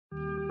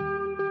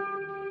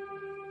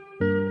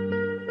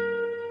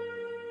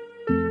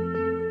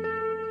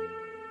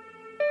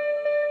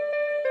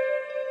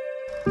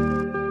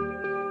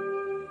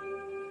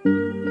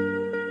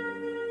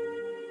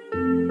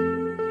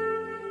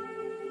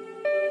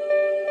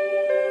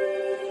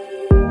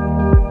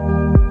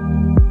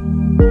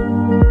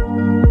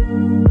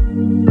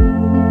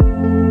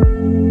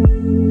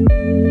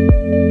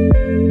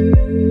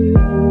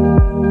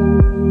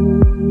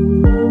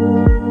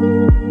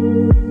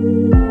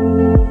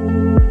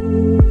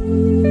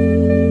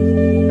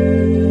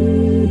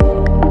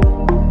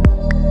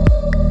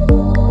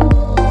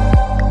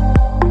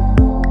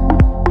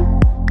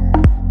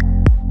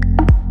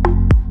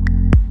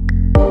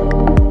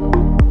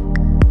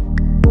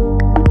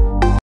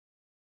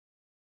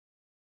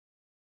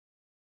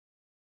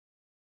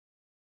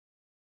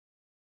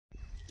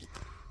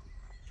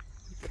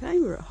Okay,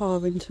 we're at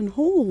Harvington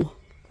Hall.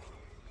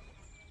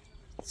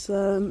 It's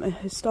a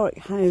historic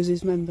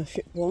houses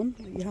membership one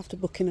that you have to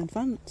book in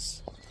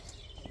advance.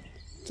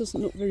 It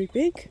doesn't look very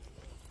big,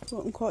 but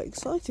I'm quite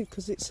excited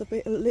because it's a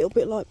little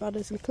bit like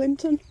Baddesley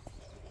Clinton.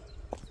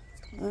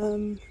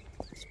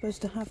 It's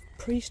supposed to have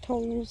priest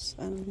holes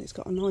and it's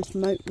got a nice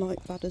moat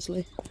like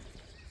Baddesley.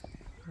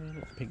 Oh,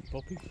 look, pink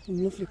poppies.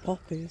 Some lovely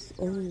poppies.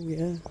 Oh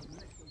yeah.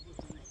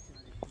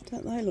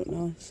 Don't they look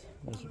nice?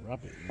 There's a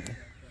rabbit in there.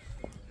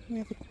 Let me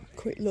have a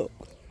quick look.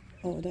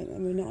 Oh, I don't know,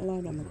 we're not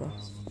allowed on the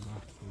grass.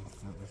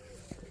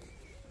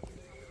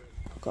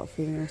 I've got a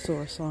feeling I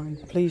saw a sign.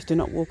 Please do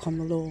not walk on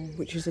the lawn,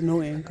 which is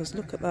annoying because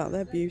look at that,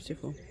 they're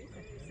beautiful.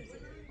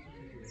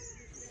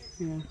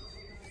 Yeah.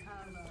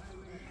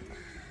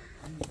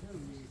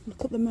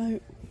 Look at the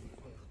moat.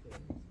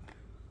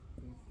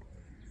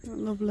 Isn't that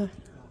lovely?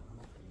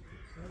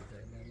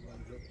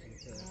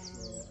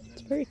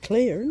 It's very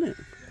clear, isn't it?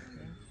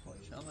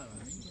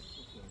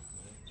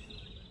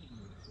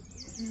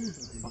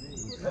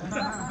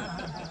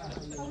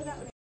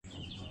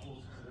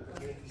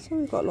 So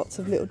we've got lots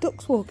of little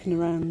ducks walking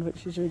around,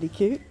 which is really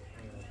cute.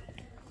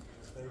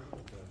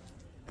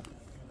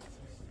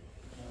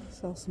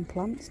 Sell some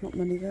plants, not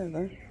many there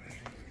though.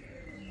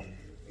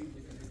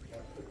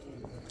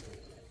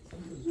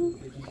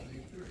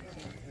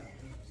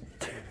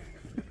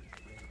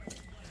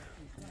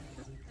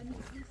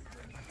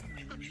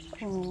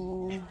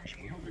 Oh,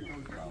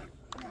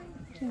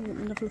 have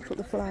a look at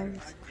the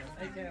flowers.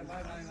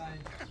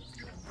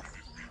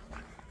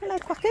 Hello,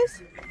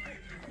 quackers.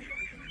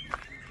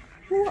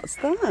 What's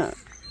that?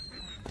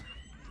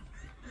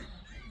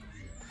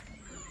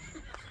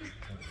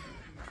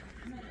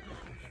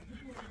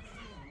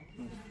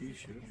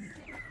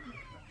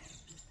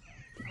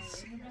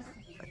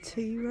 A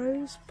tea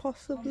rose,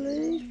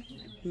 possibly.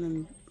 And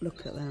then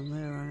look at them,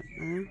 they're out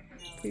now.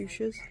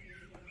 Fuchsias.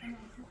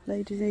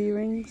 Ladies'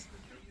 earrings.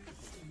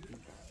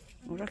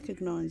 I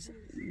recognise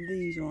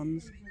these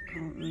ones.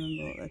 Can't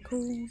remember what they're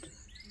called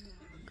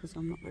because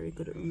I'm not very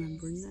good at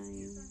remembering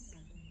names.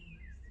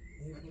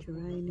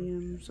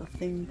 Geraniums, I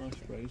think. Nice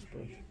rose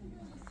bush.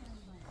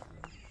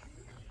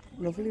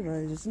 Lovely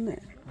rose, isn't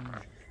it?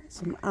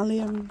 Some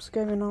alliums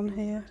going on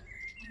here.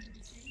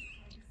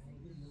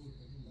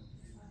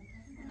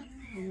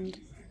 And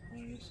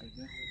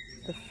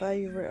the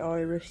favourite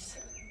iris.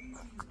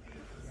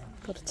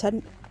 Got a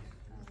tent.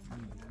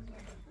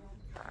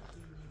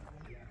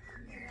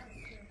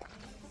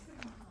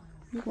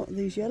 You've got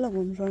these yellow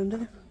ones round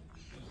here.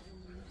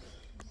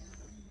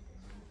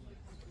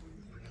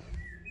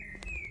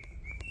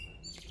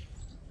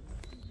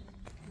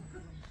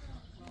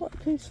 Quite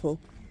peaceful.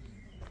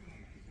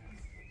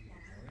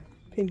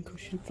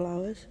 Pincushion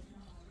flowers,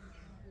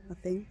 I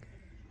think.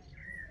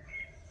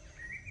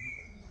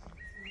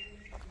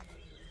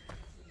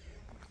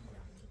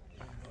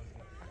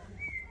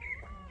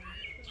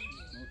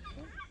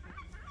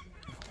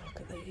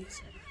 Look at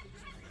these.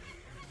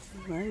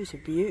 Those are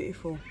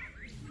beautiful.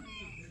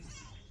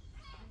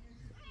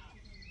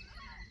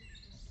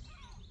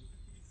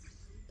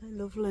 They're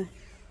lovely.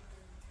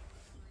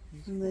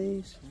 And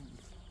these.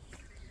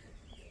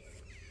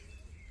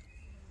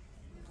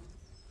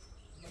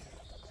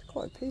 It's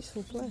quite a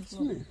peaceful place,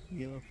 isn't it?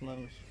 Yellow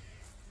flowers.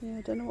 Yeah,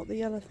 I don't know what the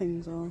yellow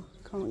things are.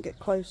 Can't get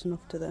close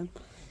enough to them.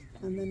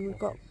 And then we've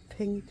got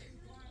pink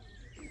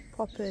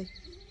poppy.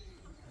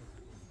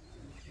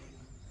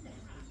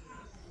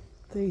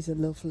 These are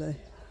lovely.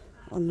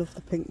 I love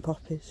the pink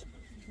poppies.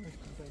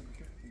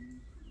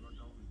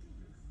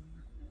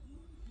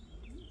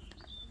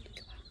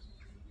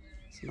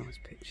 It's a nice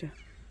picture.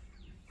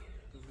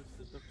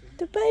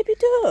 The baby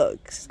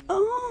ducks.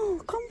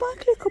 Oh, come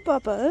back, little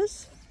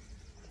bubbers.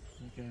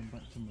 They're going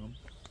back to mum,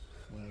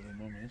 wherever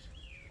mum is.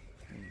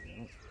 There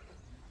you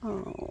go.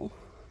 Oh.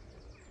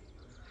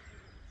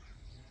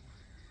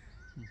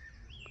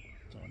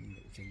 Tiny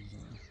little things,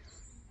 aren't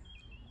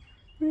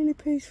Really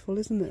peaceful,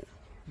 isn't it?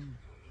 they?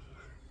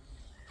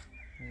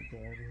 Go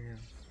over here.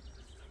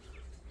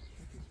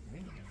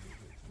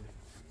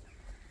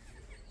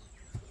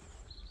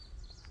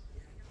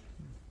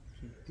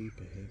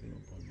 Deeper here, they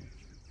won't bother much.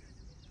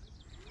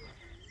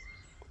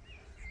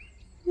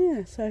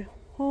 Yeah, so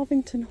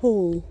Harvington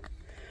Hall.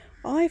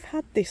 I've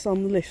had this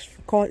on the list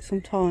for quite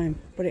some time,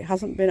 but it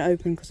hasn't been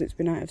open because it's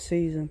been out of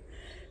season.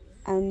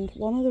 And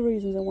one of the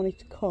reasons I wanted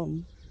to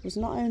come was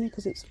not only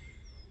because it's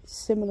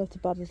similar to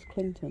Baddesley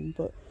Clinton,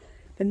 but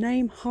the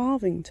name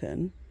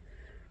Harvington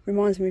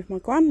reminds me of my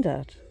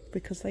granddad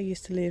because they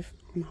used to live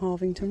on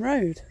Harvington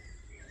Road.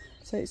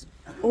 So it's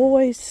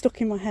always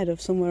stuck in my head of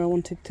somewhere I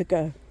wanted to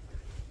go.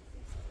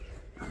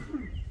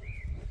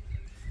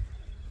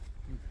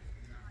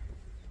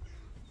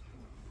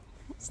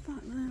 What's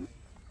that there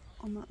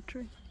on that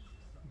tree?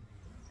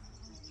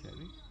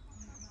 Cherry?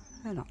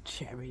 They're not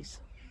cherries.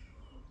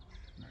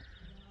 No,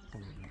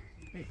 probably not.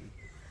 Maybe.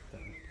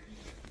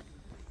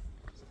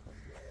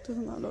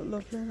 Doesn't that look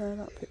lovely there,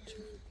 that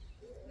picture?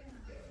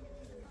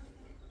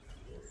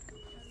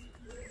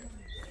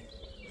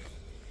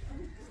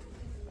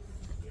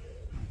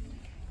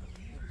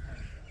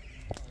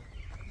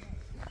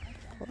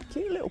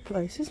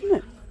 place, isn't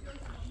it?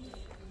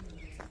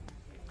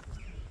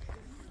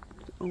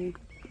 Old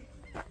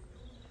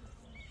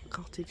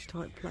cottage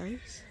type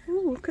place.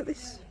 Oh, look at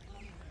this.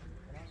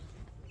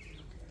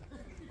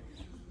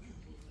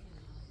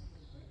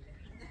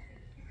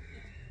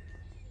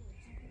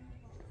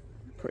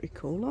 Pretty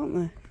cool, aren't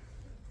they?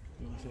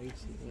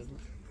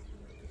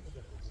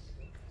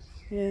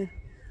 Yeah,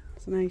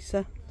 it's an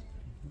acer.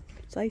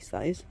 It's ace,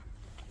 that is.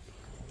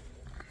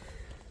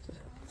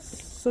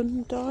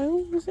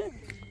 Sundial, was it?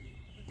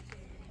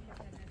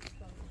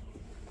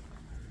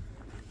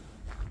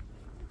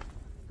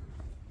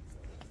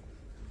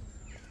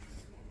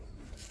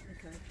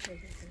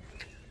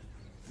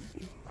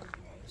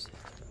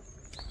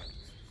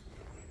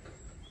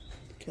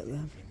 Look at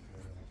them.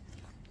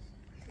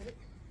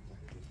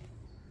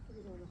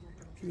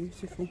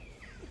 Beautiful.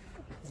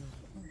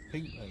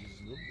 Pink rose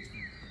is lovely.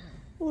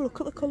 Oh,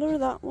 look at the colour of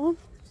that one.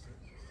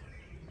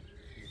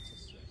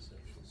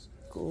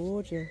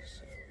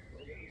 Gorgeous.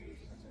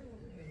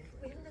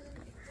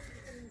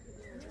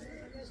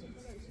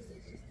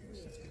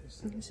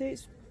 You can see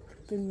it's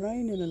been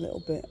raining a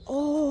little bit.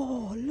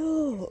 Oh,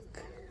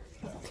 look!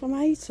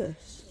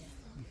 Clematis.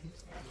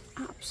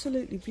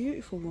 Absolutely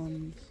beautiful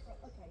ones.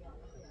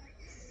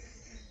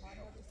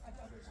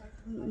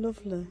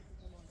 Lovely.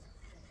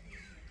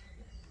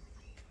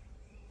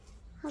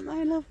 Aren't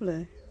they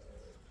lovely?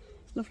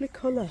 Lovely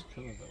colour.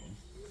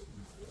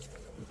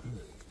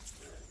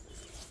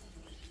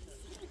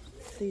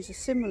 These are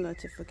similar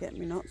to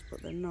forget-me-nots,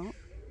 but they're not.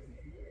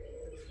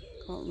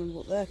 Can't remember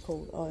what they're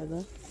called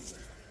either.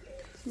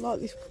 It's like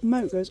this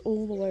moat goes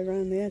all the way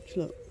around the edge,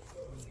 look.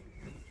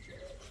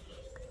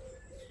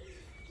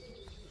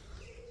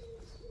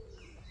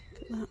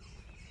 Look at that.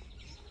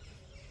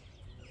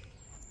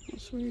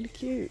 That's really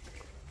cute.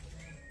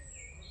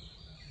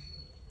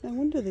 No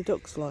wonder the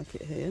ducks like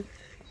it here.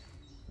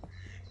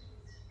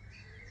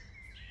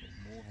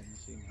 More haven't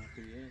seen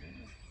happy yet,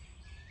 haven't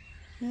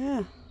they?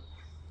 Yeah.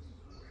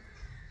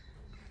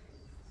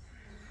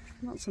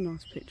 That's a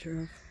nice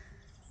picture of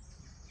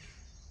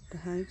the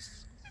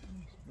house.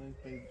 Those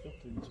baby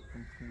ducklings are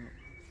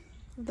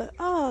pumping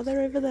up.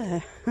 They're over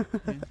there. Yeah,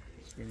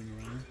 swimming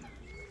around.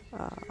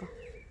 Ah.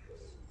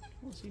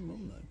 What's he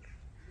mum though?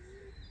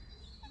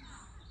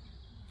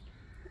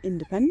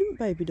 Independent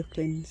baby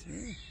ducklings.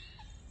 Yeah.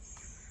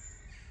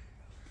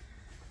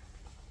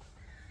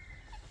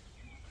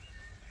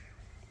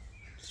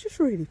 It's just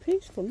really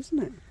peaceful, isn't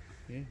it?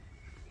 Yeah.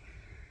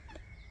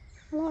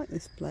 I like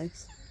this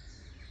place.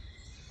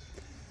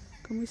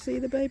 Can we see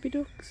the baby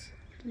ducks?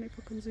 I don't know if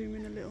I can zoom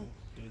in a little.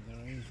 Doing their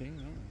own thing,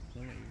 aren't they?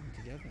 They're not even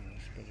together,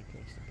 they're spread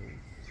across the pool.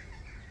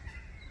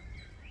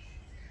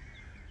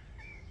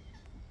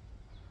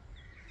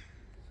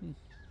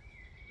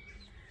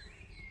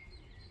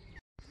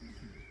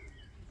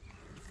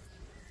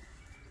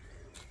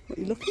 What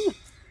are you looking at?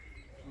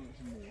 Oh, it's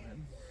a moorhen.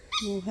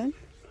 Moorhen.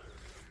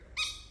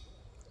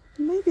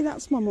 Maybe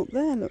that's Mum up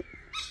there, look.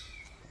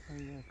 Oh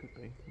yeah, could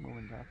be. Mum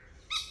and Dad.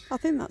 I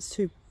think that's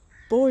two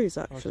boys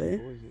Oh, actually.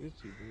 two boys, it is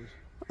two boys.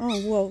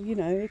 Oh, well, you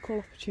know, equal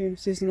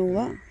opportunities and all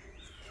that.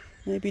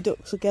 Maybe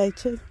ducks are gay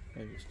too.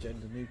 Maybe it's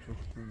gender neutral.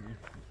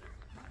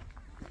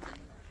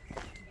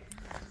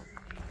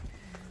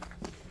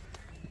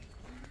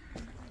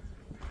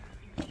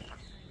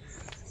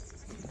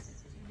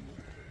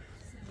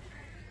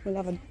 We'll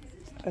have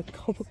a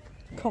cup of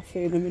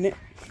coffee in a minute.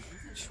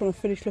 Just want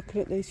to finish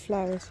looking at these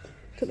flowers.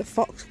 Look at the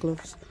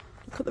foxgloves.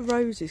 Look at the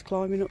roses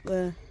climbing up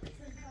there.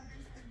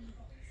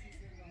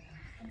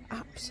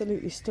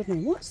 Absolutely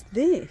stunning. What's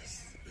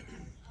this?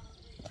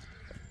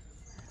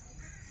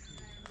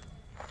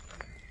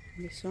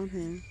 This one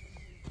here.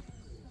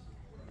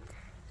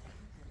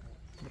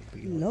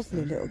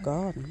 Lovely little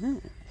garden, isn't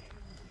it?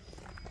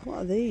 What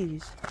are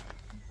these?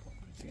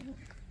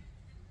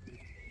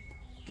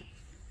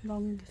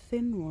 Long,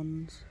 thin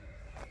ones.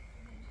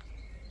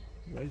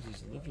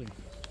 Roses are lovely.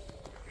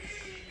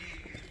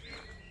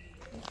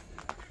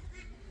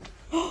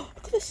 Oh,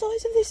 look at the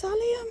size of this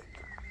allium.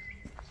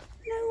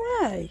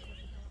 No way.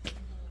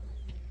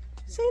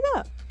 See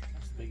that?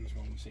 That's the biggest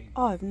one we've seen.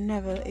 I've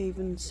never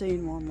even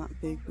seen one that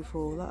big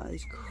before. That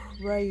is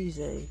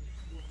crazy.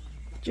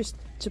 Just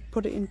to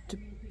put it into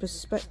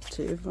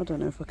perspective, I don't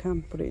know if I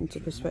can put it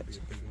into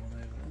perspective. Big one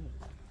over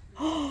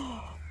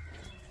there.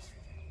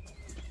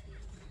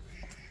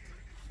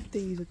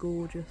 These are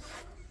gorgeous.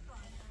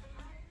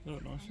 They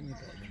look nice in the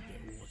garden, a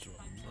bit of water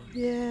on them.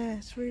 Yeah,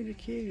 it's really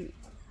cute.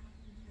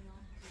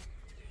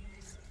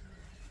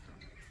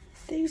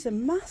 These are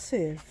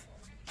massive.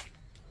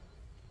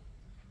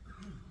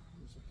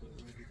 There's a little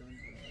rhododendron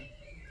there.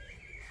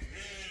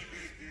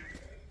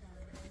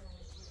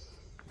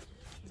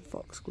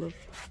 Foxglove.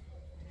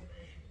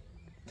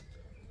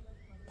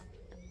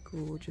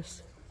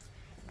 Gorgeous.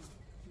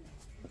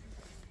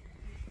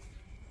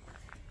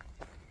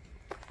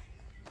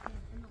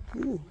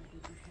 Ooh.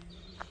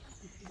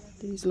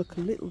 These look a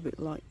little bit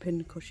like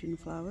pincushion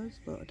flowers,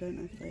 but I don't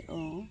know if they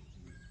are.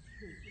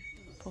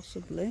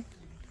 Possibly.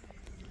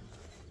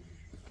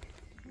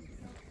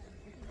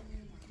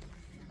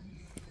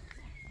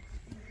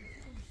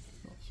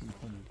 some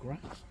kind of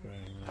grass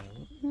growing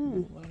there.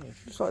 What that is?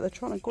 It's like they're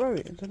trying to grow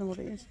it. I don't know what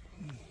it is.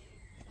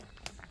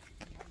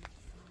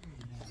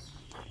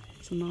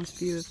 It's a nice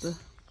view of the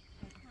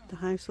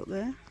house up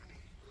there.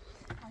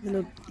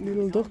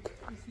 Little duck.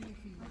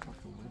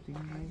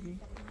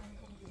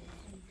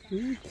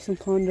 Some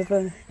kind of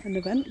an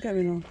event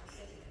going on.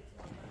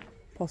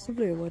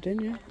 Possibly a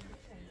wedding, yeah.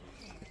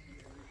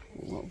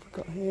 What have we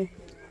got here?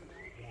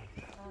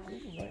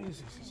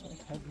 Roses. It's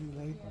like heavily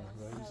laden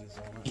with roses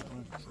on that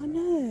branch. I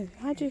know.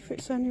 How do you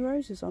fit so many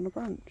roses on a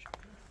branch?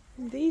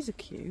 And these are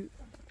cute.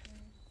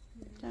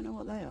 Don't know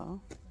what they are.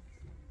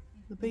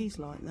 The bees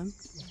like them.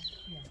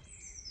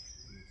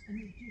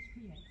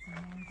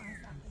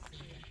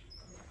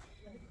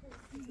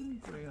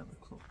 Grey out the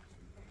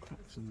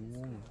cracks in the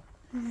wall.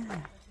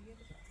 Yeah.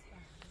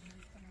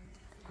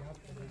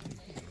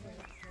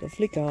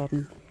 Lovely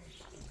garden.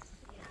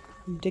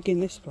 I'm digging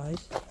this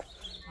place.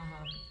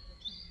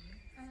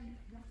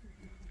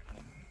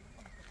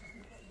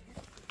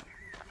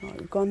 Right,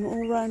 we've gone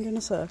all round in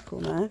a circle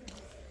now.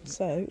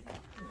 So,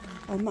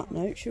 on that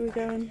note, shall we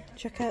go and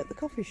check out the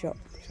coffee shop?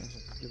 Sounds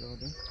like a good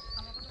idea.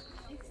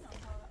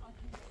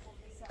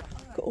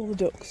 Got all the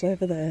ducks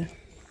over there.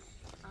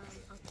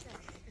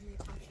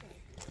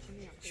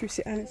 Should we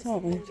sit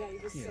outside?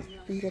 Yeah.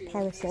 And your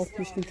parasol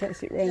just in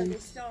case it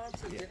rains.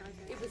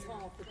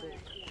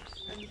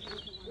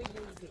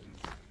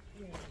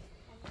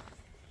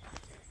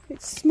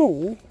 It's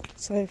small,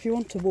 so if you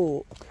want to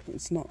walk,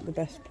 it's not the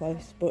best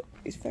place, but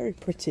it's very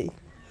pretty.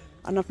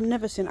 And I've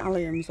never seen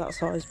alliums that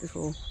size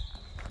before.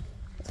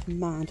 It's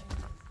mad.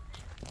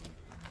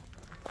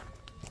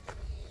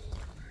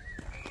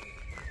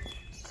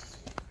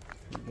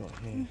 What we got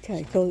here?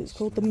 Okay, cool. It's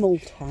called the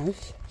Malt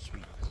House.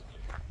 Sweet.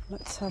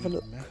 Let's have a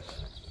look.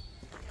 Mess.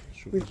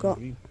 We've got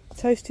Green.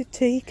 toasted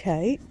tea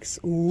cakes.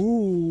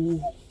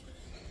 Ooh.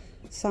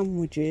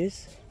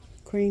 Sandwiches.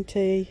 Cream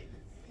tea.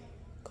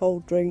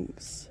 Cold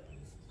drinks.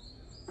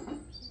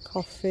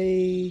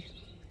 Coffee.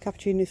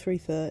 Cappuccino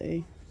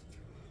 3.30.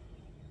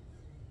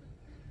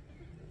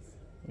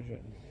 What do you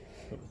reckon?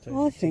 Got the I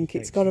toasted think tea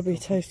it's cakes got to and be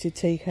coffee. toasted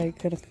tea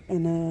cake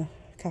and a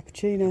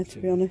cappuccino, to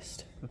be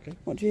honest. Okay.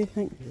 What do you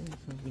think? Yeah,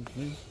 sounds good to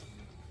me.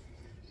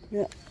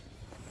 Yeah.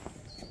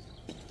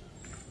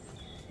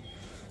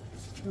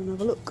 Go and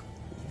have a look.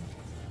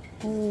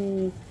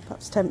 Oh,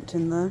 that's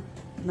tempting there.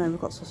 No,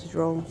 we've got sausage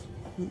rolls,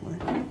 haven't we?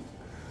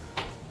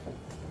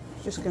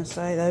 Just going to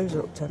say those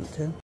look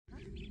tempting.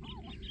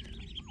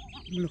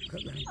 Look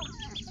at them.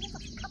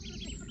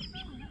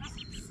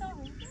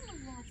 Sorry,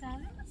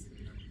 darlings.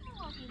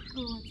 Oh,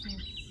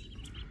 gorgeous.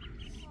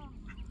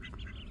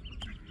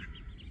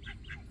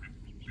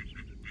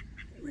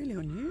 Really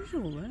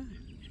unusual there.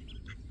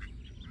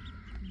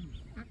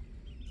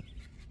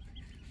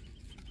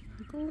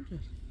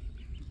 Gorgeous.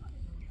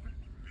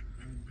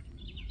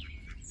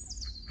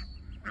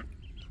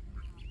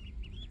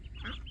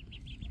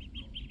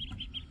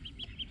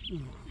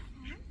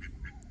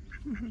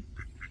 I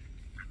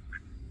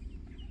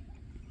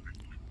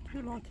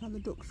do like how the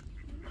ducks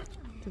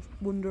just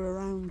wander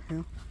around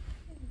here.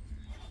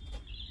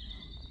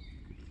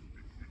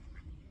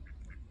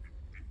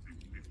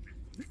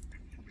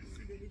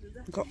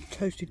 Got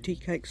toasted tea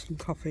cakes and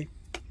coffee.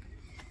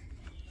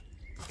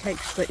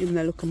 Cakes straight in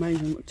there look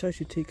amazing, but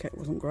toasted tea cake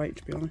wasn't great,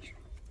 to be honest. A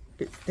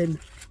bit thin.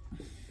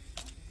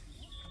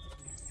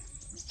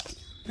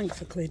 Thanks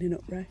for cleaning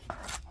up, Ray.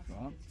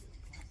 Right.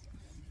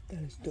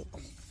 Those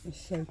ducks are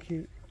so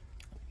cute.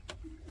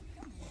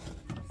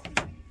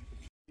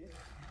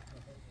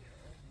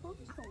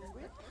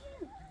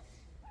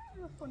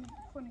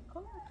 Funny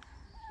colour. I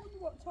wonder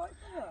what type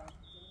they are.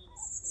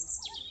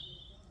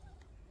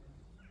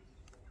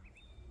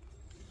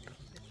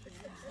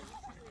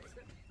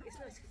 It's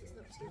nice because it's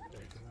not too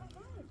big.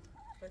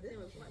 But then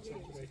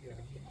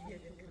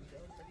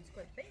it's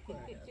quite big. I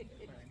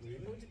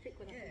want to pick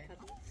one up and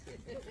cuddle.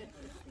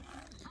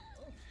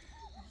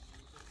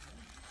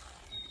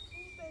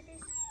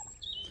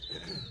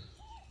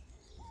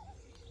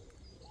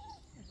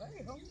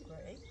 Very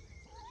hungry.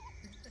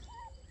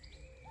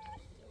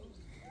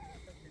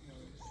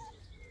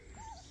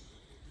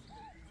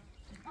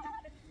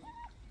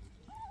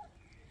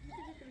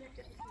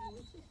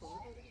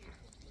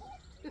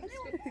 I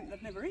think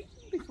they've never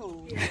eaten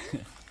before.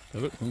 They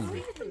look hungry.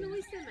 Look at the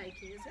noise they're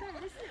making as well,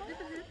 isn't it? I've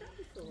never heard that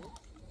before.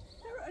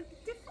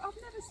 I've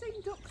never seen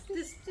ducks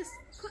There's just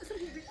quite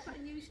something a bit quite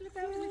unusual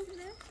about them, isn't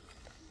there?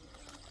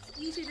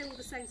 Usually they're all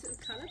the same sort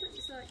of colour, but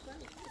it's like, well,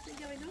 what's been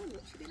going on?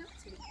 What's she been up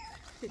to?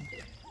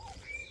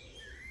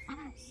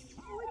 Oh,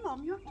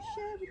 Mum, you have to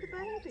share with the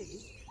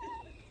babies.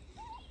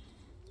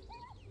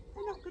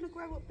 They're not going to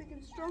grow up big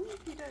and strong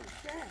if you don't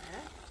share.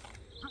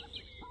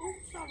 Oh,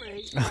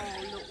 sorry.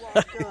 Oh, look what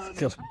I've done.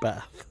 Got a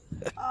bath.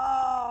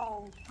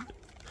 Oh,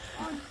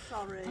 I'm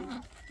sorry.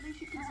 At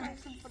least you can save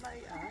some for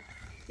later.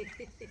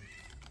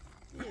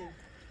 Yeah.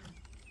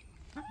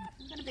 I'm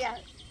going to be out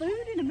of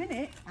food in a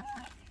minute.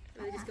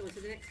 Well, they just go on to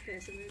the next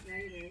person, won't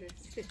they? You know,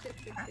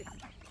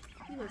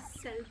 you are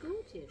so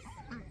gorgeous.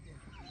 I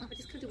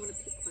just kind of want to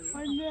pick one up.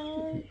 I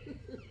know.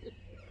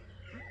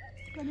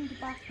 I need a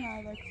bath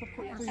now though because I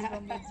put food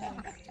on my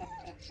head.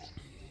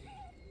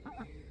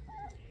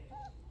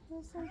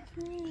 They're so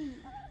cute.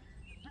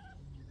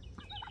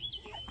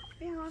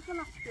 Yeah, I've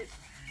left it.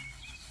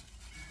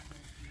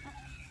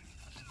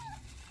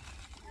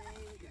 There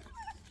you go.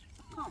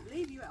 I can't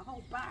believe you ate a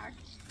whole bag.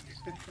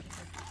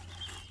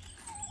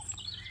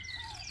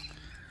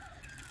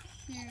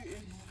 Cute.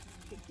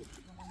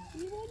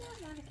 You want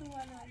that little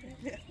one, aren't you?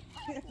 Yeah.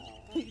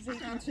 He's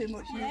eating too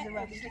much, he's a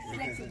rest. The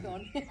legs are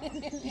gone.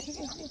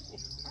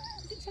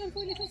 Is it time for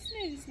a little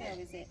snooze now,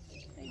 is it?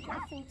 You've got a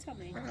full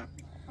tummy. Oh,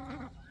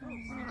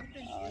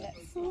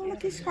 that's Oh,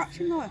 look, he's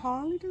scratching like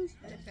Harley does.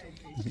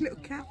 Like a little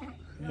cat.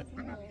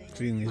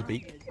 Cleaning his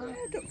beak. Oh,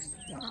 ducks.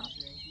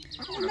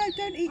 Oh no,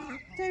 don't eat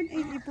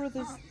your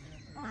brother's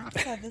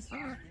feathers.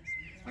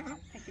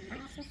 taking the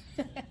bits off.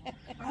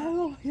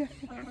 Oh, yeah.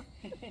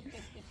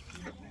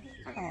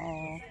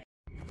 Oh.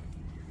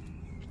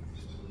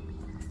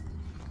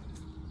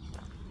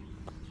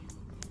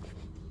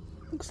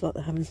 Looks like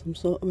they're having some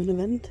sort of an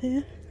event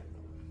here.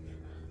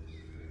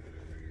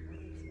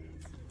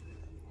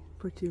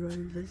 Pretty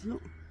roses,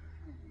 look.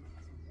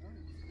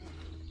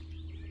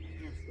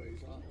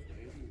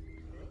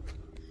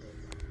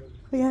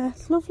 Yeah,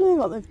 it's lovely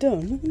what they've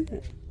done, isn't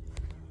it?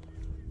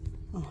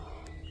 Oh.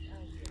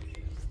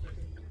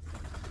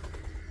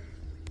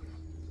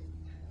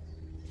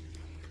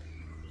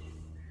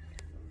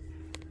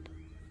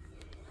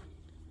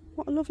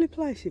 What a lovely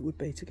place it would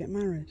be to get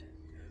married.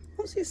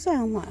 What's it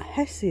sound like? A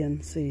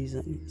Hessian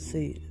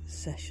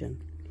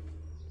session.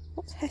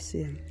 What's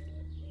Hessian?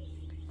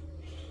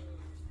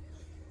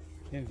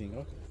 The only thing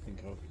I can think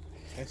of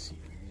Hessian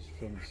is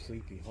from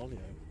Sleepy Hollow.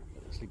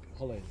 Sleepy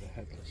Hollow, the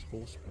headless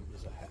horseman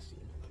was a Hessian.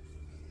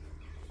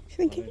 You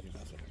think I don't think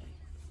that's what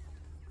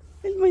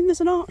I mean,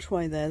 there's an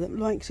archway there that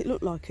makes it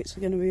look like it's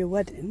going to be a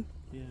wedding.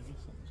 Yeah, that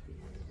sounds good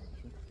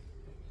actually.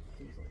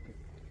 Feels like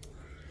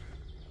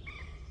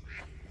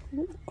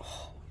it.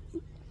 Oh.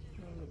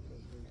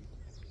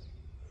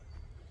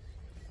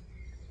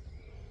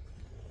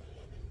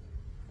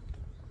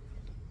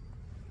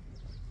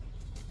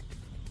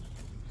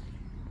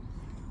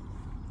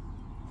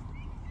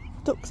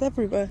 Ducks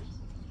everywhere.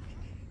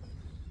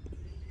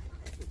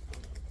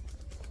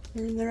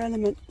 They're in their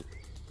element.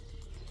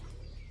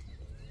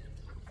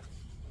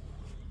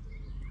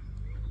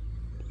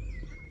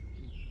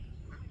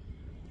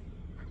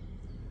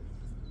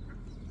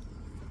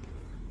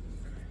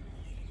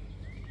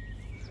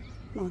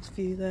 Nice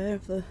view there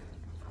of the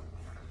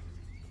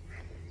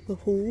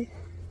hall.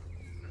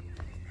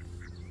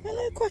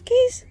 Hello,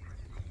 quackies.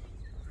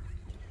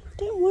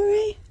 Don't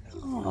worry.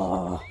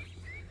 Oh,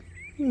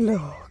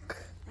 look.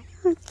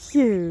 How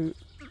cute.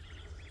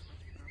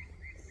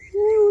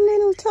 Oh,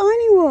 little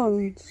tiny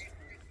ones.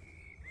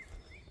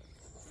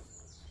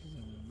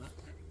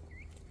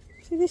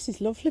 See, this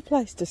is a lovely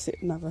place to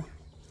sit and have a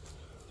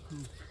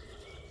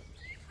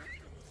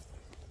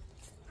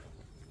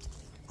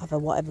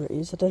whatever it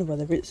is. I don't know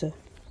whether it's a...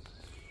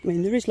 I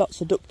mean, there is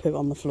lots of duck poo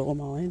on the floor,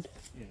 mind.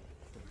 Yeah,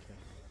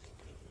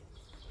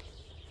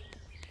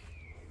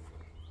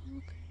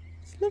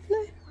 It's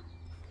lovely.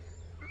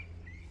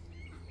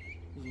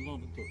 there's a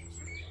lot of ducks.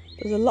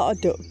 There's a lot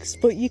of ducks,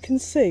 but you can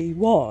see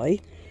why.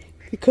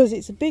 Because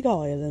it's a big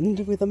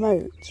island with a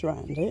moat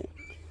around it.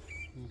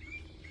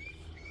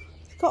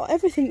 It's got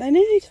everything they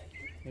need.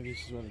 Maybe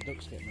this is where the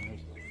ducks get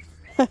married.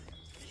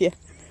 Yeah.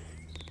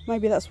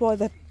 Maybe that's why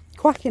they're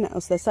quacking at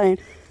us. They're saying,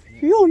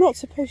 you're not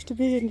supposed to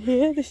be in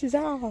here, this is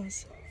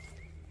ours.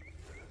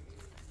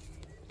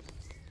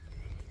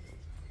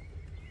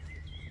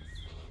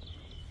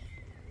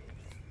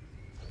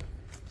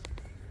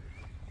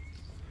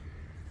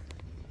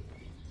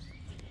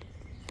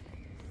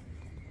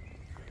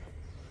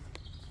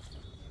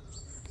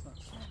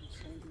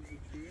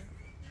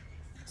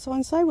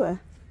 Sign say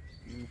where?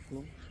 In the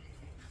floor.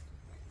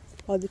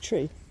 By the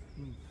tree.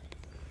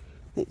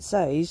 It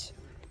says,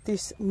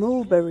 this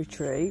mulberry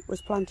tree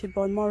was planted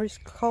by Maurice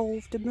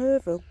Colve de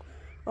Merville,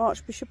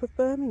 Archbishop of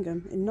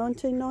Birmingham, in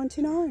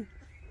 1999.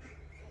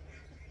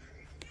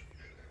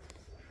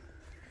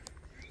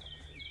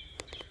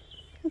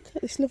 Look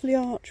at this lovely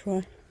archway.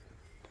 Look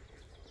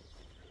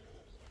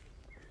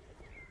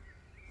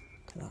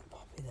at that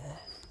poppy there.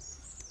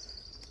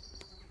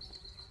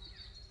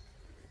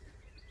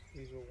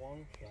 These are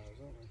wildflowers,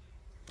 aren't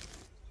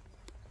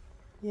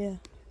they? Yeah.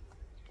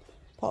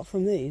 Apart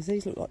from these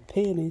look like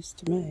peonies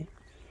to me.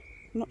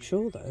 I'm not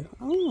sure though.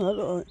 Oh, they look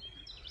like...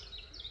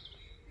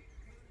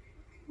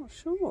 I'm not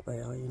sure what they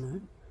are, you know.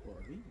 What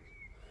are these?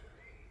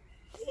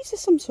 These are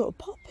some sort of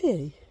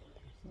poppy.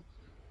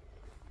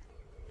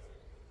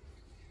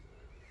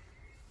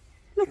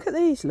 Look at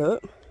these,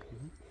 look.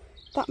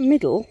 That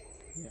middle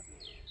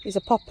is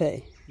a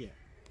poppy. Yeah.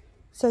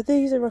 So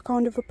these are a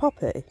kind of a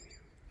poppy.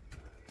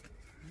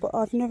 But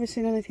I've never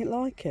seen anything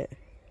like it.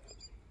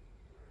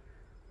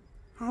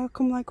 How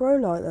come they grow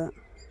like that?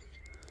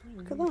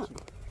 Look at that.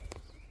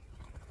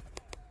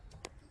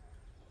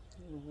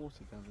 All the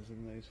water gathers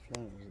in those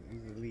flowers,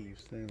 in the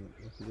leaves, they look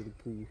like a little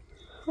pool.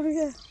 Oh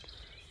yeah.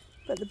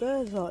 Bet the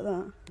birds like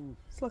that.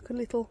 It's like a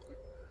little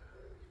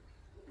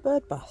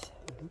bird bath.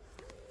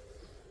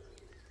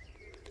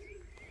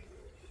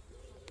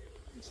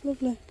 It's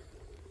lovely.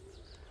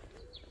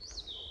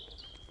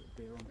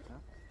 Beer on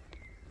tap.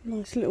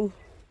 Nice little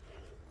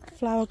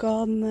flower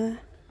garden there.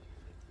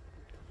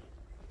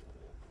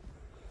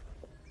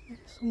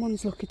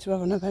 Someone's lucky to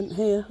have an event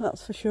here,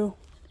 that's for sure.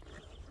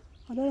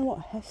 I don't know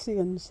what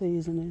Hessian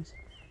season is.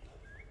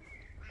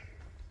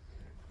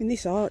 In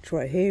this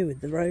archway here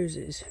with the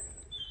roses.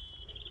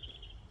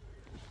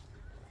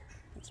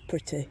 That's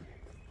pretty.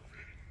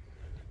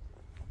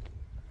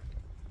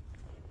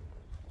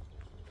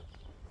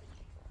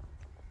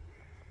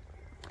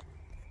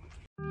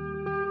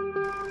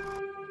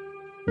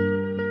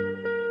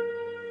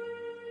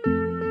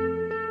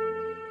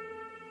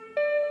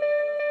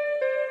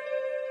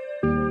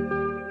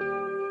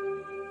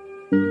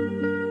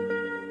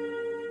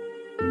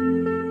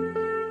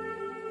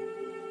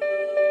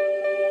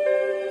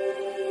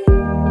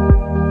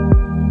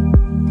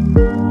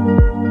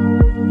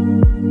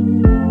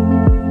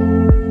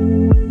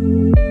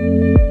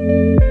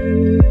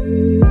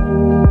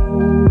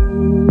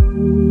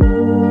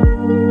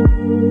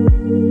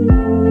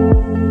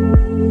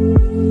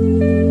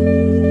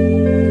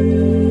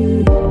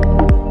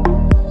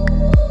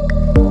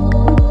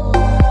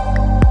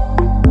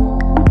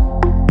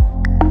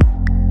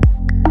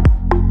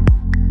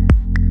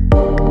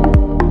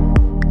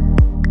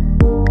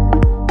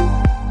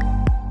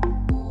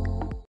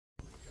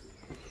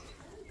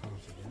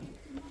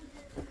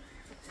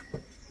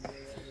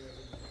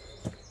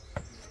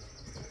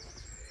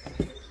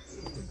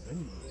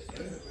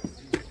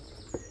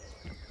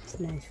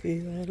 Nice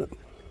view there, look.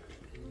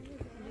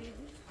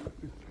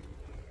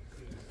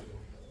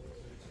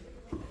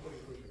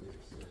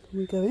 Can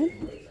we go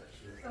in?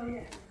 Oh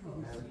yeah.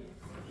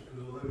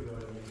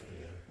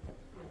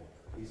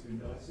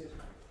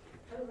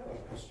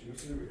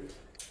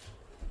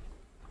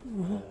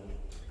 Oh,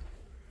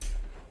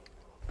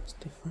 it's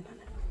different,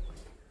 isn't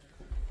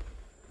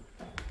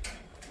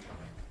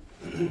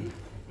it?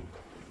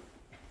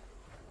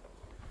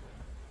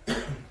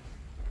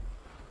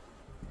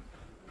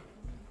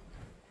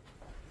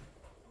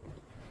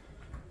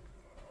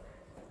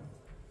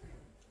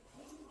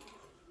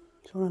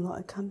 Do you want to light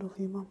a candle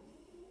for your mum?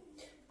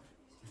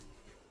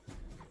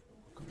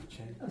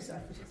 Oh,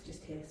 sorry, it's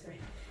just here, sorry.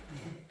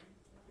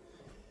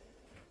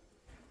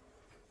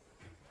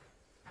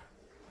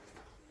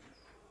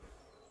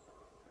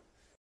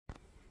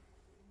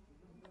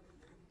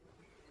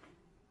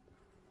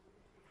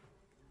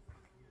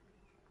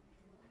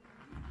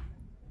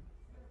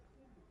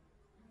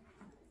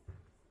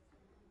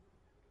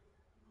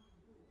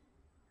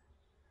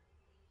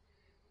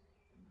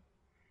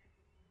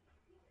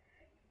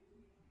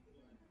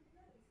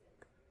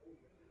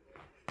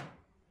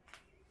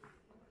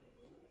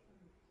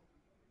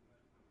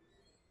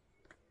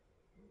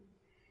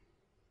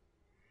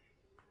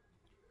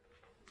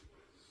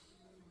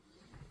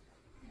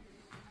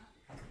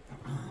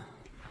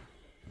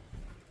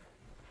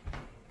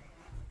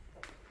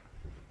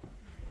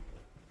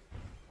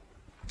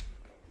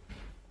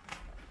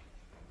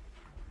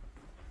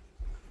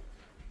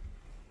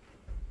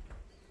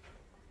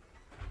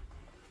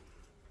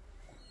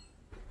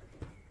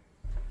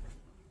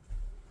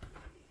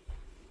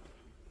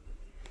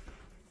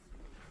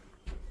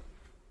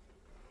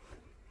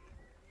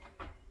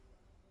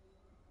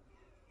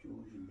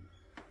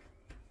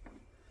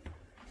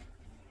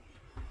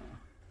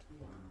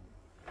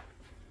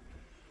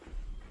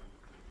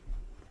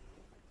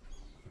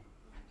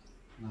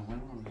 Now, when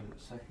I was at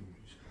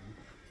secondary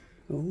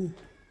school, Oh,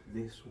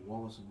 this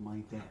was my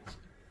desk.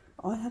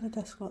 I had a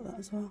desk like that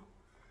as well.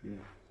 Yeah.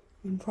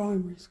 In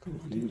primary school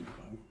I did.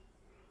 Info,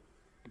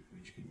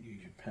 which you can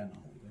use your pen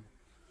holder,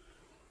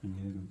 and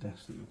your little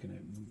desk that you can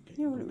open. And get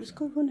Yeah, your well it books was out.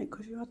 good, wasn't it?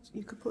 Because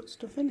you could put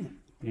stuff in it.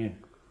 Yeah.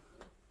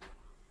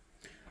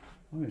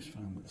 I always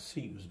found that the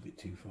seat was a bit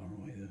too far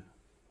away there.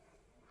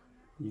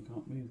 You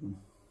can't move them.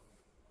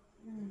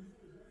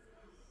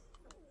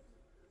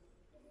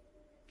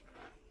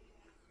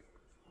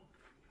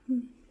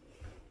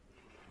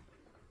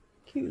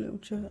 Cute little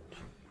church.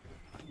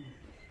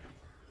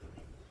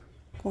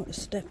 Quite a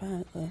step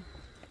out there.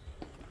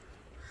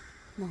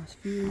 Nice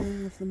view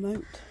there of the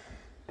moat.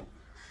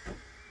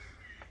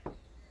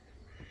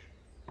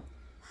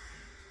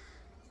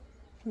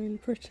 Really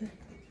pretty.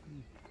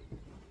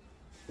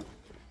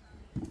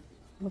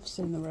 Love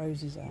seeing the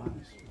roses out.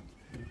 Nice.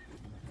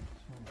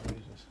 Small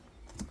roses.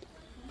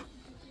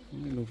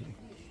 Really lovely.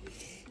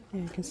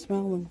 Yeah, you can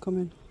smell them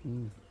coming.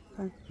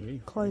 Okay,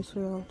 Really? close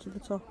we are to the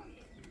top.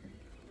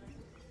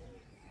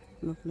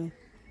 Lovely.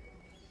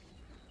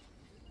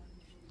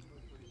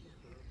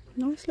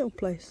 Nice little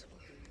place.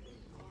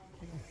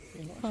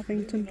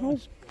 Harvington Hall.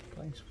 Nice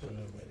place for a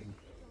wedding.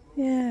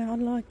 Yeah, I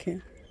like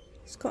it.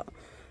 It's got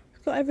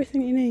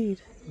everything you need.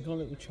 You've got a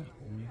little chapel,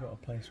 and you've got a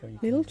place where you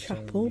Little can have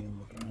a chapel, ceremony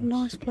in the grass.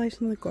 nice place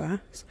on the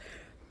grass,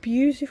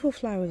 beautiful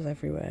flowers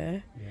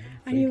everywhere, Yeah,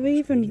 and you've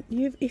food was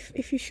even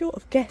if you're short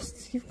of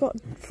guests, you've got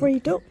free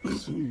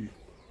ducks. good.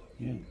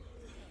 Yeah.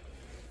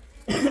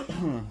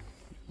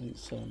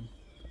 It's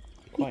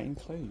quite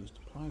enclosed,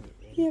 private,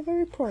 really. Yeah,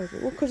 very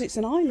private. Well, because it's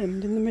an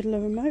island in the middle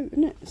of a moat,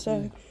 isn't it?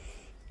 So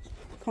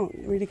can't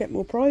really get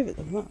more private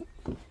than that.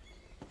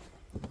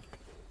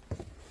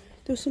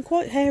 There were some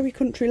quite hairy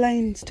country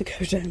lanes to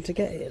go down to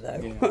get here, though.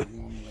 Yeah,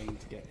 one lane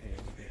to get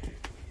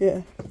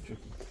Yeah, here.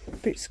 a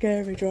bit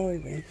scary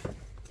driving.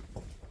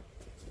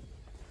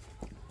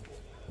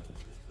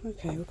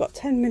 Okay, we've got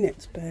 10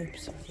 minutes,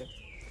 babes. Okay.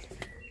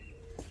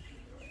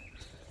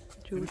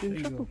 George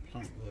in trouble. A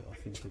plant that I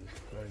think is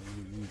very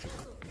unusual.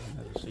 I've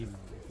never seen one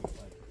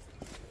before.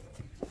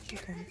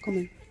 Okay, I'm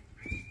coming.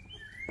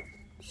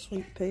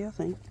 Sweet pea, I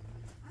think.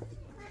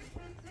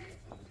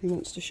 He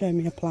wants to show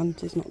me a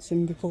plant he's not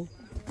seen before.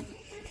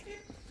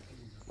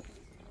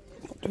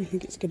 What do we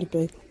think it's going to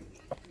be? Do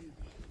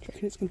you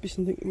reckon it's going to be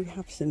something that we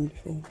have seen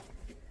before?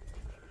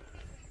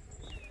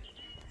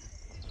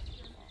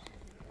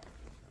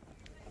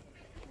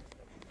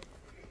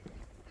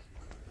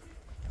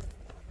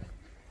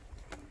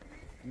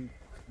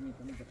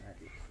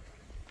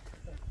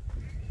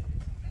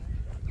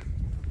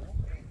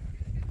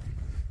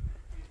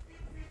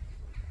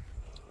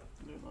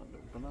 Look like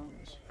little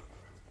bananas.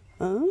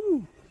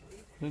 Oh,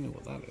 I don't know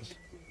what that is.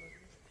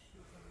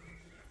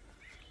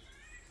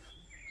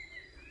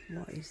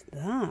 what is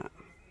that?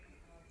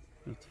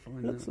 Have to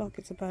find Looks out. like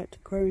it's about to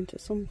grow into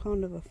some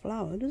kind of a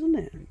flower, doesn't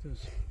it? It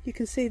does. You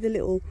can see the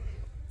little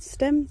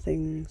stem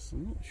things.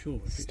 I'm not sure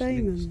if it's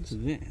Stamens. linked to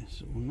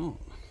this or not.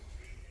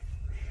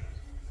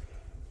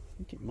 I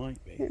think it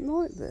might be. It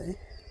might be.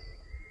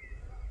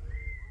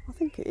 I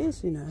think it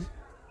is, you know.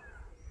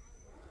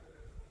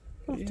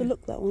 I'll have to Yeah,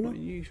 look that one quite up.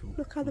 unusual.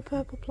 Look how the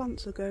purple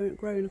plants are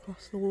growing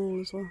across the wall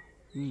as well.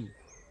 Mm.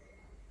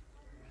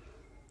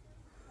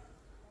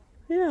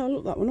 Yeah, I'll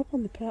look that one up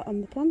on the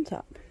plant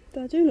app.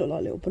 They do look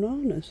like little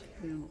bananas.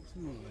 Yeah, not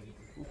seen one of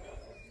those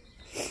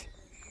before.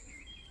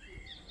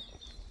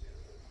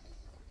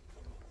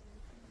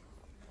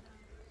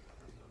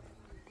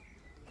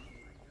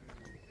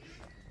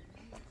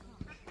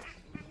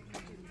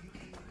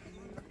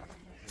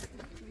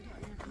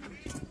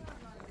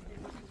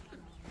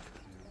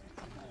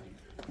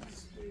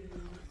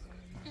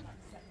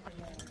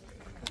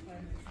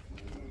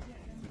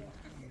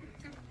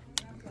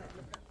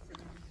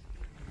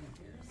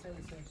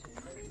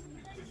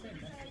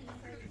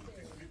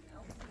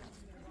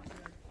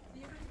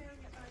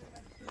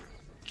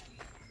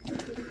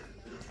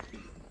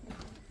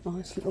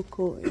 Nice little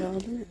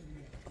courtyard, isn't it?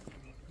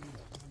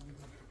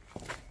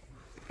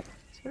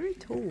 It's very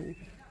tall.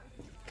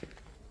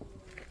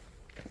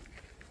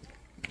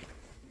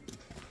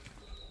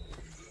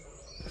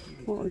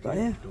 What have we got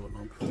here?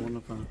 Doorknob for one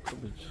of our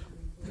cupboards.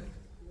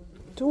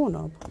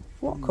 Doorknob?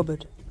 What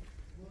cupboard?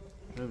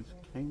 Oh, it's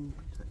a cane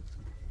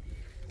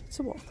protector. It's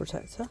a what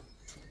protector?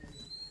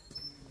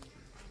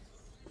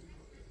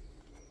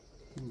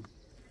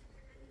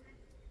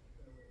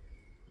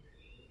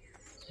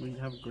 We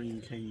have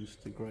green canes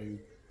to grow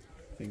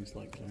things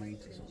like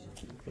clematis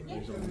on them. Put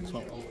those on the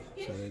top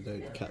so they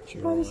don't catch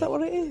your Oh, eye. is that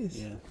what it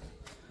is? Yeah,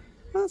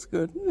 That's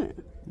good, isn't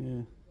it?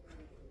 yeah.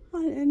 I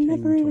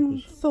never even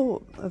toppers.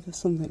 thought of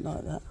something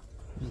like that.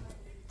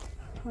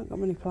 I haven't got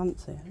many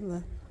plants here, have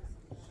there?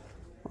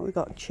 What we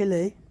got?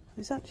 Chili.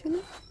 Is that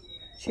chili?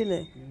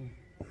 Chili.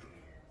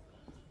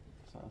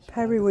 Is that a spider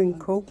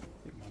Periwinkle. plant?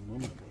 I think my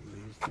mum had one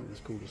of these. I think it's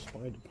called a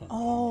spider plant.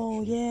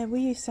 Oh yeah,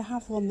 we used to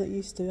have one that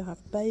used to have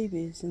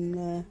babies,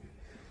 and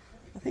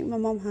I think my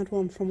mum had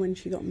one from when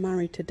she got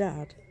married to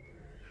Dad,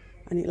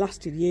 and it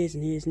lasted years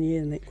and years and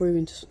years, and it grew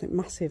into something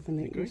massive. And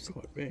It it grows was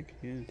quite big,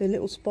 yeah. the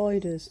little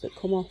spiders that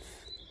come off.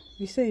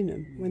 Have you seen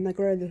them when they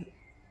grow the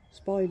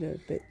spider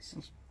bits?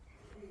 That's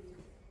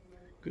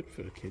good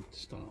for a kid to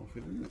start off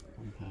with, isn't it?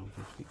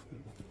 £1.50.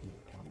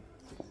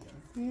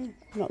 Yeah, you're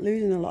not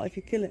losing a lot if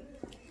you kill it.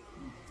 I've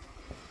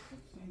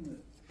seen that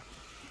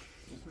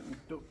there's little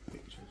duck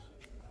pictures.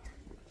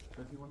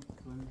 So if you want to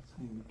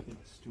entertain the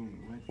kids during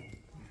the wedding,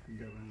 you can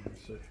go around and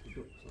search for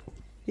ducks up.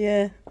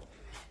 Yeah,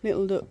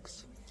 little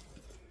ducks.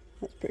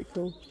 That's pretty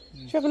cool.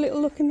 Should we have a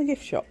little look in the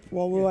gift shop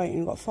while we're waiting?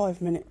 We've got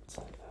 5 minutes.